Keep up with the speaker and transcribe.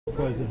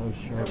Surprised at how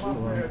sharp the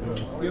line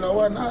was. You know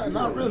what?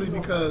 Not really,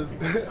 because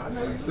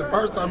the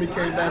first time he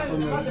came back from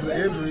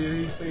the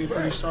injury, he seemed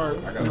pretty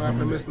sharp.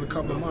 After missing a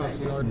couple of months.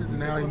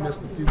 Now he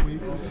missed a few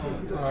weeks.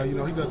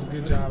 He does a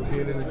good job of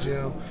being in the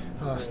gym,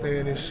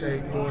 staying in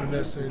shape, doing the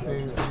necessary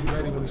things to be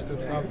ready when he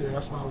steps out there.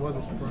 That's why I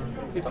wasn't surprised.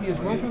 If he is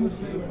right on the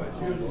same,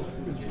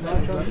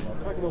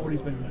 talk about what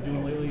he's been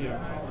doing lately.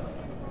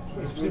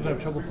 He seems to have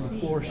trouble from the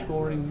floor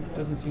scoring.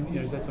 Doesn't seem,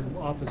 he's had some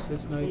off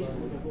assist nights.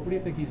 What do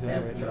you think he's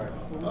at right now?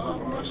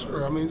 I'm not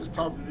sure. Just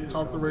talk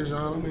to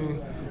Rajon.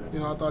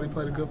 I thought he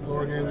played a good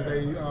floor game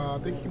today. I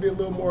think he can be a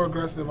little more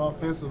aggressive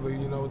offensively,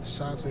 with the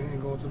shots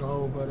and going to the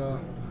hole. But,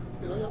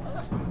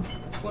 that's him.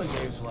 Playing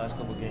games the last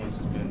couple of games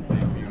has been big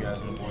for you guys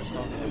and the boys.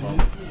 Talking about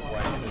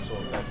why he's been so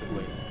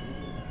effectively.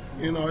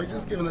 He's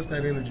just giving us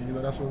that energy.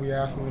 That's what we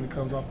ask him when he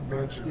comes off the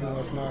bench.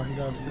 It's not,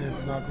 he understands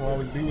it's not going to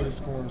always be with his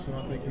scoring. So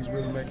I think he's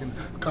really making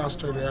a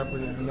concentrated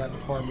effort in that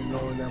department,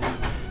 knowing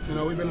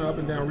that we've been an up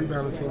and down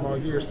rebounding team all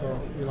year.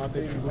 So, I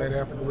think he's made an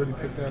effort to really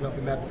pick that up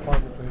in that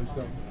department for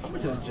himself. How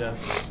much is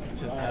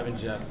just having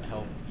Jeff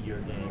help your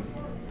game,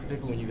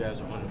 particularly when you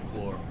guys are on the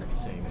floor at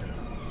the same time?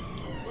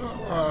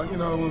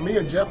 When me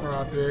and Jeff are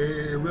out there,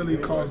 it really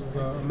causes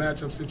a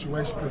matchup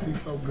situation because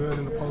he's so good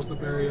in the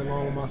post-up area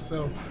along with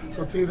myself.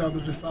 So teams have to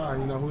decide,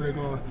 who they're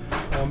going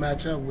to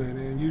match up with.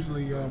 And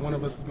usually one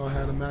of us is going to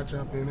have a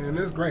matchup. And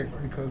it's great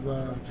because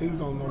teams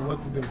don't know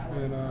what to do.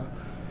 And,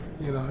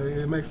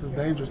 it makes us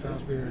dangerous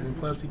out there. And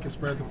plus, he can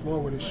spread the floor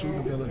with his shooting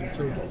ability,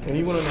 too. And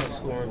he went on that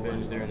scoring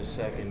bench there in the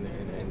second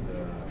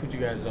and put you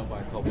guys up by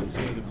a couple.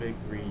 Seeing the big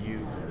three,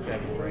 you,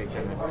 Kevin Ray,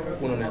 kind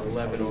of went on that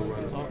 11-0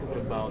 run. Talk a bit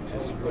about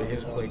just what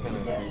his play kind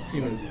of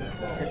seeming to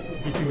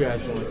get you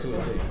guys going, too.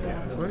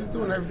 Well, he's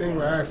doing everything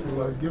we're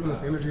asking. He's giving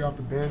us energy off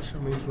the bench.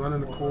 He's running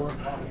the court.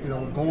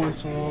 We're going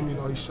to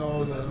him. He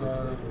showed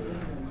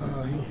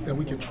that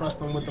we can trust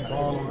him with the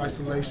ball on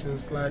isolation,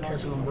 slag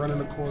catching him, running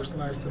the court,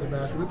 slash to the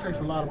basket. It takes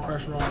a lot of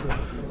pressure off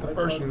the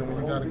first unit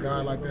when you got a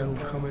guy like that who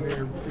come in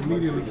there and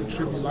immediately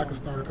contribute like a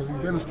starter because he's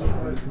been a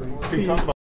starter in this league.